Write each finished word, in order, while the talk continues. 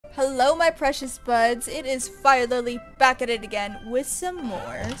Hello my precious buds, it is Fire Lily back at it again with some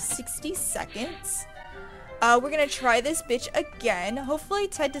more 60 seconds. We're gonna try this bitch again. Hopefully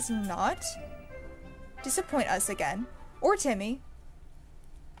Ted does not disappoint us again. Or Timmy.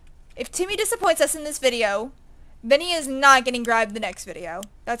 If Timmy disappoints us in this video, then he is not getting grabbed the next video.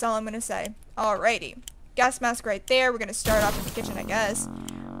 That's all I'm gonna say. Alrighty. Gas mask right there. We're gonna start off in the kitchen, I guess.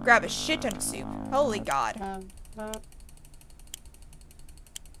 Grab a shit ton of soup. Holy God.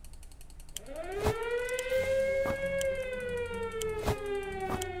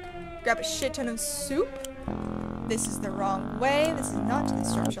 Grab a shit ton of soup. This is the wrong way. This is not to the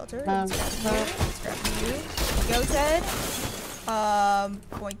storm shelter. Let's grab you. Let's grab you. Go, Ted.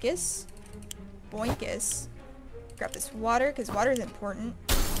 Boinkus. Boinkus. Grab this water, because water is important.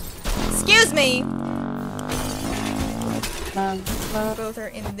 Excuse me! Both are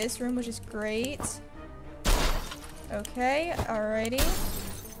in this room, which is great. Okay, alrighty.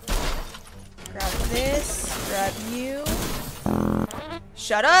 Grab this. Grab you.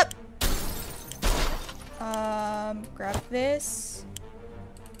 Shut up! Grab this.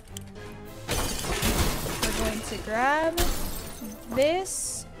 We're going to grab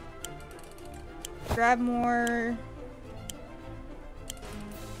this. Grab more.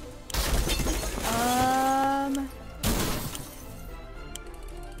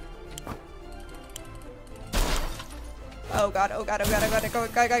 Oh god, oh god, oh god, oh god, go,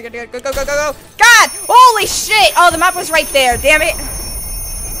 go, go, go, go, go, go, go, go, God! Holy shit! Oh, the map was right there, damn it!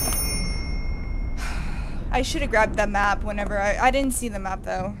 I should have grabbed that map whenever I didn't see the map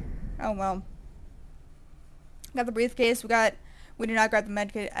though. Oh well. Got the briefcase, we did not grab the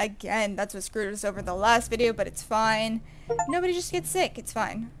medkit again. That's what screwed us over the last video, but it's fine. Nobody just gets sick, it's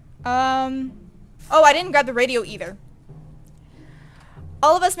fine. Oh, I didn't grab the radio either.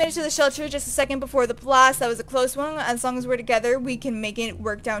 All of us made it to the shelter just a second before the blast. That was a close one. As long as we're together, we can make it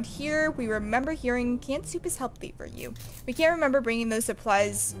work down here. We remember hearing canned soup is healthy for you. We can't remember bringing those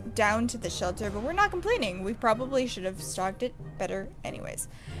supplies down to the shelter, but we're not complaining. We probably should have stocked it better anyways.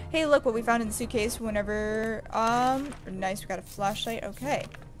 Hey, look what we found in the suitcase whenever, nice, we got a flashlight. Okay.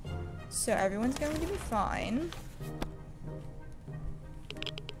 So everyone's going to be fine.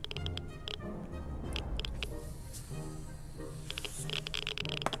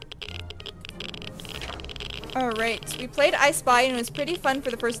 Alright, we played I Spy and it was pretty fun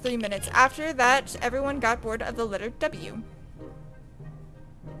for the first 3 minutes. After that, everyone got bored of the letter W.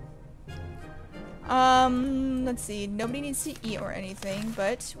 Let's see. Nobody needs to eat or anything,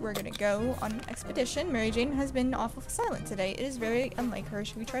 but we're gonna go on an expedition. Mary Jane has been awful silent today. It is very unlike her.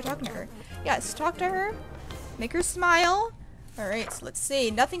 Should we try talking to her? Yes, talk to her. Make her smile. Alright, so let's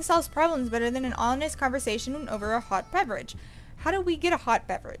see. Nothing solves problems better than an honest conversation over a hot beverage. How do we get a hot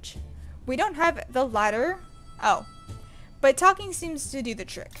beverage? We don't have the ladder. Oh, but talking seems to do the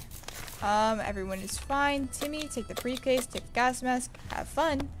trick. Everyone is fine. Timmy, take the briefcase, take the gas mask, have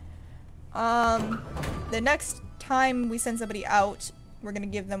fun. The next time we send somebody out, we're gonna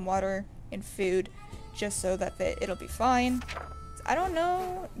give them water and food, just so that it'll be fine. I don't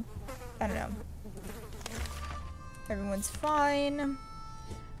know. Everyone's fine.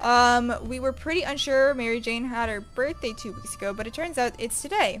 We were pretty unsure Mary Jane had her birthday 2 weeks ago, but it turns out it's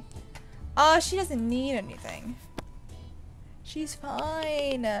today. She doesn't need anything. She's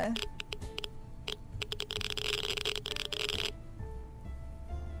fine.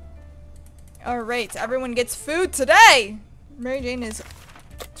 Alright, everyone gets food today! Mary Jane is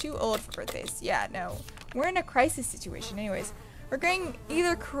too old for birthdays. Yeah, no. We're in a crisis situation anyways. We're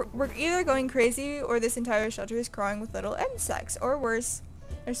either going crazy or this entire shelter is crawling with little insects. Or worse,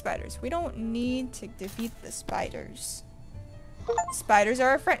 they're spiders. We don't need to defeat the spiders. Spiders are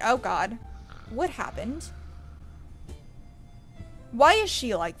our friend. Oh god. What happened? Why is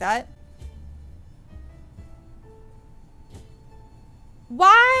she like that?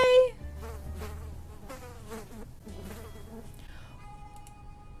 Why?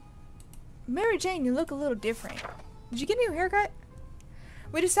 Mary Jane, you look a little different. Did you get a new haircut?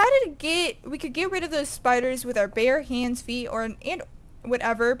 We decided we could get rid of those spiders with our bare hands, feet, and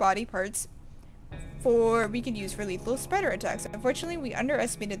whatever body parts we could use for lethal spider attacks. Unfortunately, we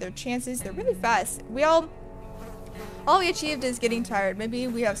underestimated their chances. They're really fast. All we achieved is getting tired. Maybe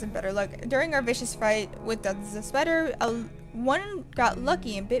we have some better luck. During our vicious fight with the spider, one got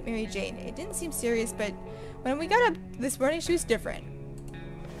lucky and bit Mary Jane. It didn't seem serious, but when we got up this morning, she was different.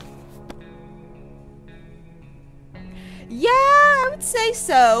 Yeah, I would say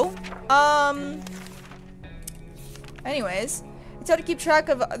so. Anyways. It's hard to keep track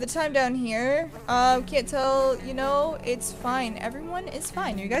of the time down here. Can't tell, you know, it's fine. Everyone is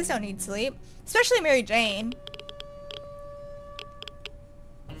fine. You guys don't need sleep. Especially Mary Jane.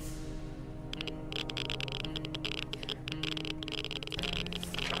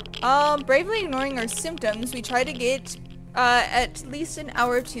 Bravely ignoring our symptoms, we try to get at least an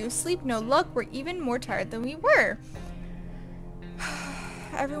hour or two of sleep. No luck, we're even more tired than we were.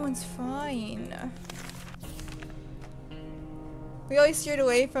 Everyone's fine. We always steered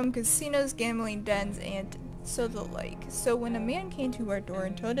away from casinos, gambling dens, and so the like. So when a man came to our door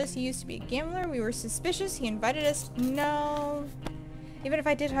and told us he used to be a gambler, we were suspicious. He invited us. No. Even if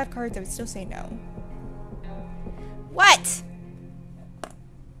I did have cards, I would still say no. What?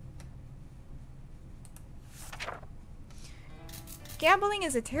 Gambling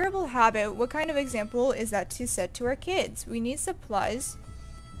is a terrible habit. What kind of example is that to set to our kids? We need supplies.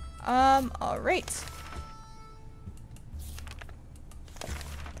 Alright.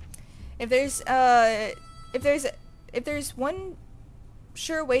 If there's one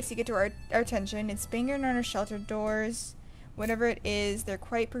sure way to get to our attention, it's banging on our shelter doors. Whatever it is, they're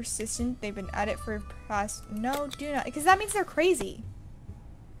quite persistent. They've been at it for past... No, do not. Because that means they're crazy.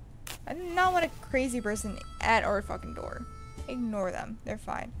 I do not want a crazy person at our fucking door. Ignore them. They're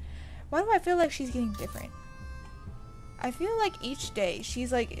fine. Why do I feel like she's getting different? I feel like each day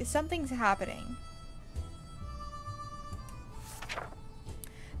she's like, something's happening.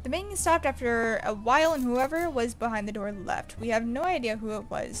 The banging stopped after a while and whoever was behind the door left. We have no idea who it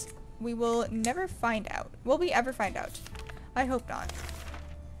was. We will never find out. Will we ever find out? I hope not.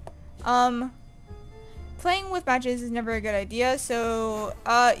 Playing with matches is never a good idea, so,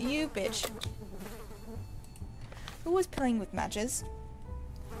 you bitch. Who was playing with matches?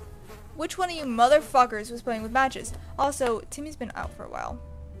 Which one of you motherfuckers was playing with matches? Also, Timmy's been out for a while.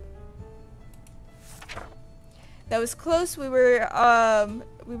 That was close. We were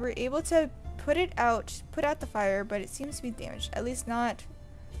able to put out the fire, but it seems to be damaged. At least not.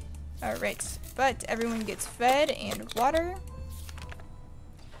 Alright, but everyone gets fed and water.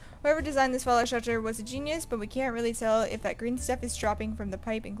 Whoever designed this fallout shelter was a genius, but we can't really tell if that green stuff is dropping from the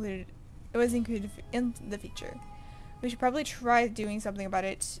pipe included in the feature. We should probably try doing something about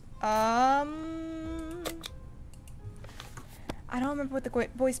it. I don't remember what the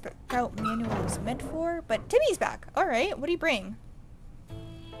Boy Scout manual was meant for, but Timmy's back. Alright, what do you bring?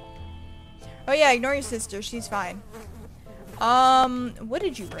 Oh yeah, ignore your sister. She's fine. What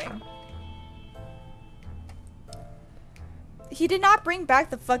did you bring? He did not bring back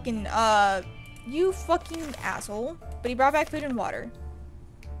the fucking, you fucking asshole. But he brought back food and water.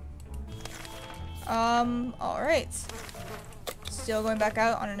 Alright. Still going back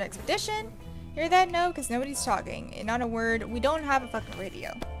out on an expedition. Hear that? No, because nobody's talking. And not a word. We don't have a fucking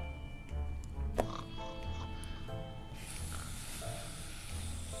radio.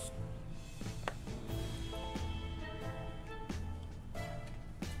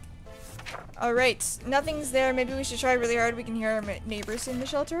 Alright, nothing's there. Maybe we should try really hard. We can hear our neighbors in the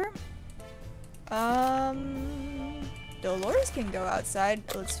shelter. Dolores can go outside.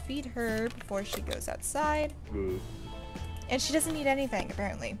 Let's feed her before she goes outside. And she doesn't need anything,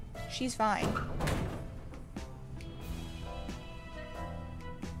 apparently. She's fine.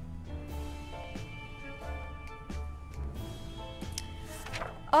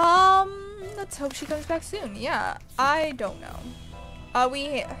 Let's hope she comes back soon. Yeah, I don't know.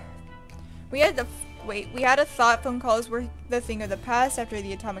 We had a thought phone calls were the thing of the past after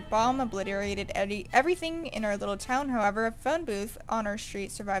the atomic bomb obliterated everything in our little town. However, a phone booth on our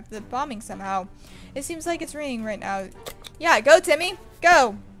street survived the bombing somehow. It seems like it's ringing right now. Yeah, go Timmy,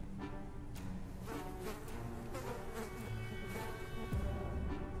 go!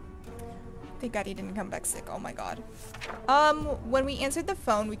 Thank God he didn't come back sick. Oh my God. When we answered the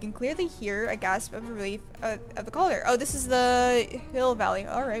phone, we can clearly hear a gasp of relief of the caller. Oh, this is the Hill Valley.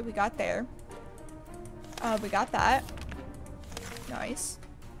 All right, we got there. We got that. Nice.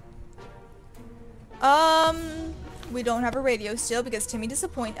 We don't have a radio still because Timmy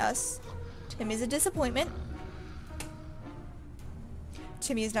disappointed us. Timmy's a disappointment.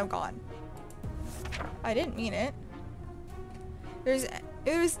 Timmy is now gone. I didn't mean it.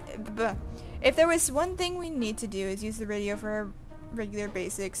 If there was one thing we need to do is use the radio for regular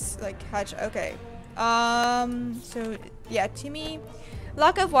basics, like catch. Okay. So yeah,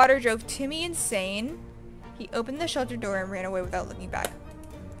 lack of water drove Timmy insane. He opened the shelter door and ran away without looking back.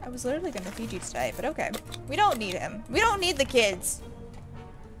 I was literally gonna feed you today, but okay. We don't need him. We don't need the kids.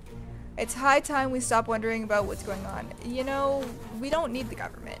 It's high time we stop wondering about what's going on. You know, we don't need the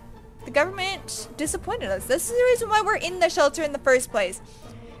government. The government disappointed us. This is the reason why we're in the shelter in the first place.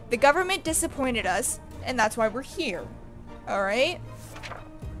 The government disappointed us, and that's why we're here. Alright?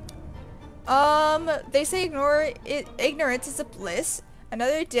 They say ignorance is a bliss.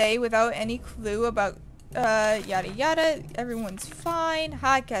 Another day without any clue about, yada yada. Everyone's fine.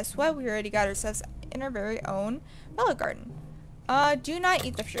 Ha, guess what? We already got ourselves in our very own mellow garden. Do not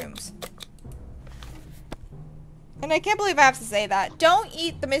eat the shrooms. And I can't believe I have to say that. Don't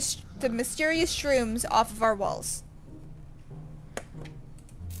eat the mysterious shrooms off of our walls.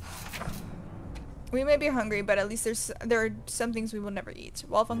 We may be hungry, but at least there are some things we will never eat.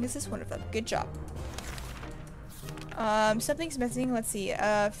 Wall fungus is one of them. Good job. Something's missing. Let's see.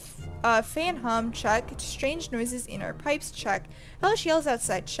 Fan hum, check. Strange noises in our pipes, check. Hellish yells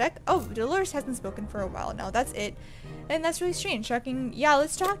outside, check. Oh, Dolores hasn't spoken for a while now. That's it. And that's really strange. Checking. Yeah,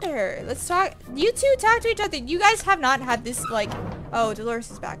 let's talk to her. Let's talk. You two talk to each other. You guys have not had this, like... Oh,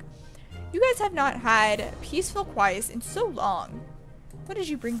 Dolores is back. You guys have not had peaceful quiet in so long. What did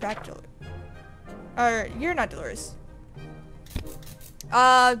you bring back, Dolores? You're not Dolores.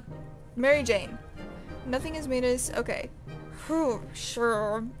 Mary Jane. Nothing has made us... Okay.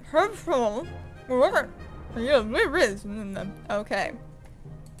 Sure. Okay.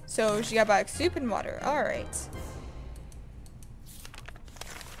 So she got back soup and water. Alright.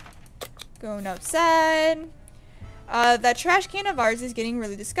 Going outside. That trash can of ours is getting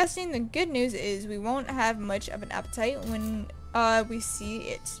really disgusting. The good news is we won't have much of an appetite when we see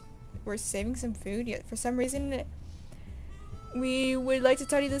it. We're saving some food, yet for some reason we would like to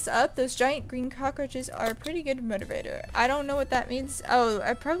tidy this up. Those giant green cockroaches are a pretty good motivator. I don't know what that means. Oh,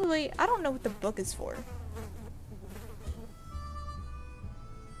 I don't know what the book is for.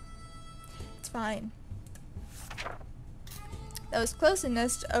 It's fine. That was close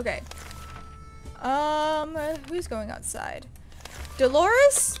enough. Okay. Who's going outside?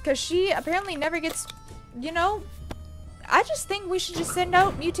 Dolores? Because she apparently never gets, you know, I just think we should just send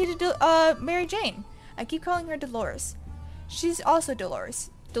out mutated, Mary Jane. I keep calling her Dolores. She's also Dolores.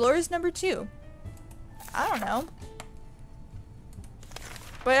 Dolores number 2. I don't know.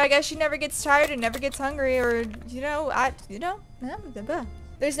 But I guess she never gets tired and never gets hungry, or, you know,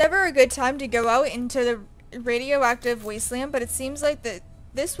 There's never a good time to go out into the radioactive wasteland, but it seems like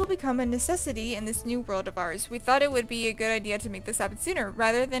this will become a necessity in this new world of ours. We thought it would be a good idea to make this happen sooner,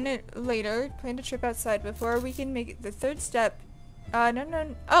 rather than it later. Plan a trip outside before we can make the third step.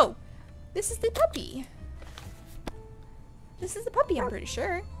 No. Oh, this is the puppy. This is the puppy, I'm pretty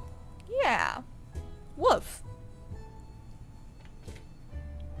sure. Yeah. Woof.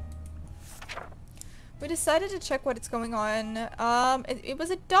 We decided to check what's going on. It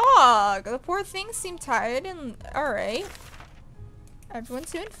was a dog. The poor thing seemed tired and alright.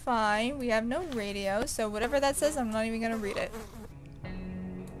 Everyone's doing fine. We have no radio, so whatever that says, I'm not even gonna read it.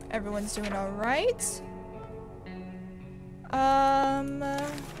 Everyone's doing alright.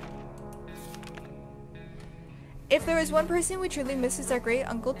 If there is one person we truly miss, is our great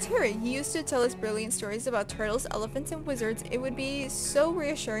Uncle Terry. He used to tell us brilliant stories about turtles, elephants, and wizards. It would be so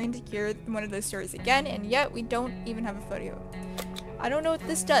reassuring to hear one of those stories again, and yet we don't even have a photo. I don't know what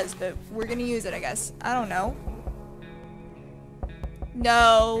this does, but we're gonna use it, I guess. I don't know.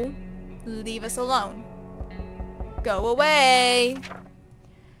 No. Leave us alone. Go away.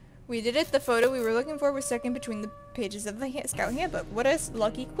 We did it. The photo we were looking for was stuck in between the pages of the Scout Handbook. What a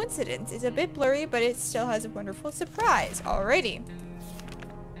lucky coincidence. It's a bit blurry, but it still has a wonderful surprise. Alrighty.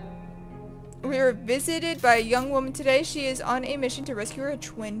 We were visited by a young woman today. She is on a mission to rescue her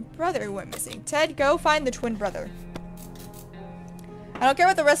twin brother who went missing. Ted, go find the twin brother. I don't care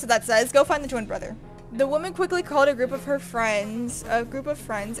what the rest of that says. Go find the twin brother. The woman quickly called a group of friends,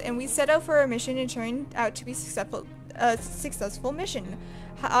 and we set out for our mission and turned out to be successful mission.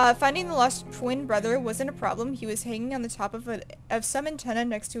 Finding the lost twin brother wasn't a problem. He was hanging on the top of some antenna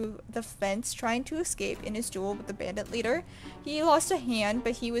next to the fence, trying to escape in his duel with the bandit leader. He lost a hand,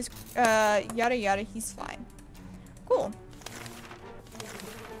 but he was, yada yada, he's fine. Cool.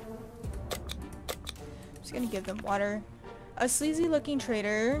 I'm just gonna give them water. A sleazy looking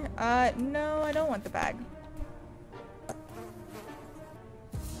traitor. No, I don't want the bag.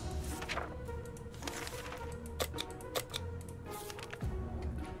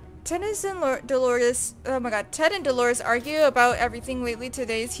 Ted and Dolores, oh my god, Ted and Dolores argue about everything lately.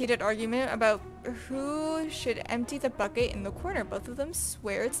 Today's heated argument about who should empty the bucket in the corner. Both of them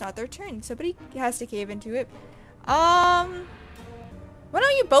swear it's not their turn. Somebody has to cave into it. Why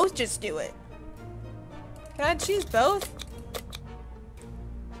don't you both just do it? Can I choose both?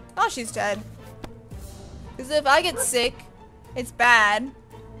 Oh, she's dead. Because if I get sick, it's bad.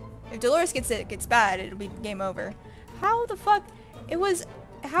 If Dolores gets sick, it's bad. It'll be game over. How the fuck? It was...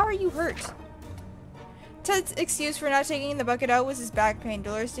 How are you hurt? Ted's excuse for not taking the bucket out was his back pain.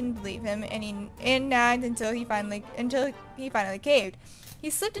 Dolores didn't believe him, and nagged until he finally caved.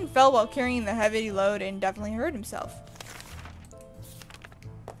 He slipped and fell while carrying the heavy load and definitely hurt himself.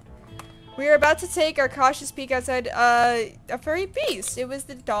 We were about to take our cautious peek outside a furry beast. It was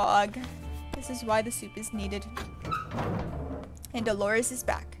the dog. This is why the soup is needed. And Dolores is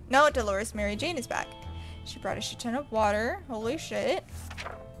back. No, Dolores, Mary Jane is back. She brought a shit ton of water. Holy shit.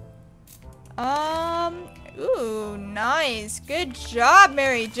 Ooh, nice. Good job,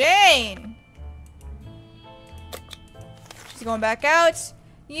 Mary Jane. She's going back out.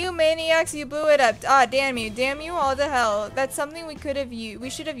 You maniacs, you blew it up. Ah, damn you. Damn you all to hell. That's something we could have used. We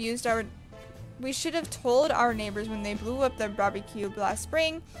should have told our neighbors when they blew up their barbecue last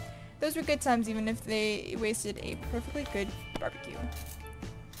spring. Those were good times, even if they wasted a perfectly good barbecue.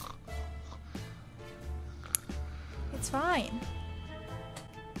 It's fine.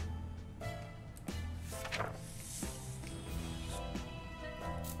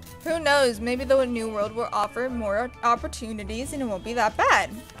 Who knows? Maybe the new world will offer more opportunities and it won't be that bad.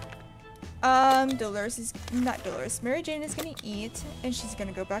 Mary Jane is gonna eat and she's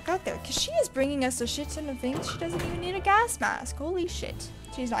gonna go back out there because she is bringing us a shit ton of things. She doesn't even need a gas mask. Holy shit.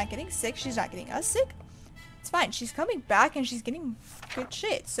 She's not getting sick. She's not getting us sick. It's fine. She's coming back and she's getting good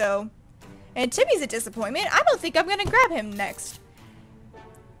shit. So, and Timmy's a disappointment. I don't think I'm gonna grab him next.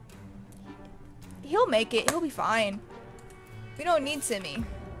 He'll make it. He'll be fine. We don't need Timmy.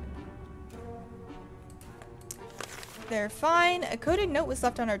 They're fine. A coded note was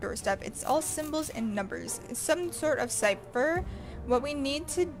left on our doorstep. It's all symbols and numbers. It's some sort of cipher. What we need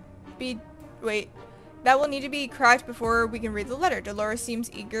to be... Wait. That will need to be cracked before we can read the letter. Dolores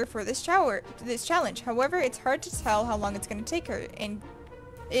seems eager for this challenge. However, it's hard to tell how long it's going to take her, and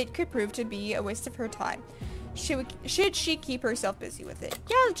it could prove to be a waste of her time. Should she keep herself busy with it?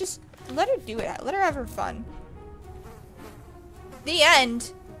 Yeah, just let her do it. Let her have her fun. The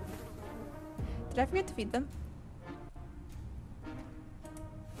end. Did I forget to feed them?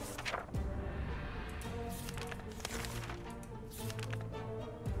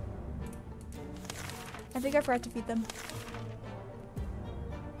 I think I forgot to feed them.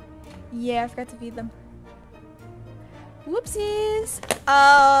 Yeah, I forgot to feed them. Whoopsies.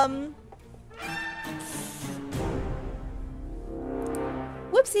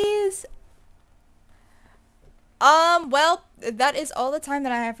 Whoopsies. Well, that is all the time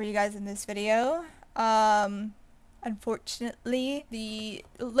that I have for you guys in this video. Unfortunately, the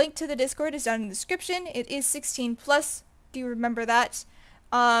link to the Discord is down in the description. It is 16+. Do you remember that?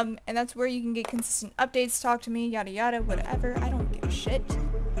 And that's where you can get consistent updates, talk to me, yada yada, whatever. I don't give a shit.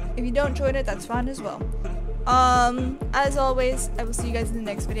 If you don't join it, that's fine as well. As always, I will see you guys in the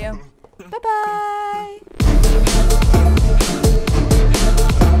next video. Bye bye!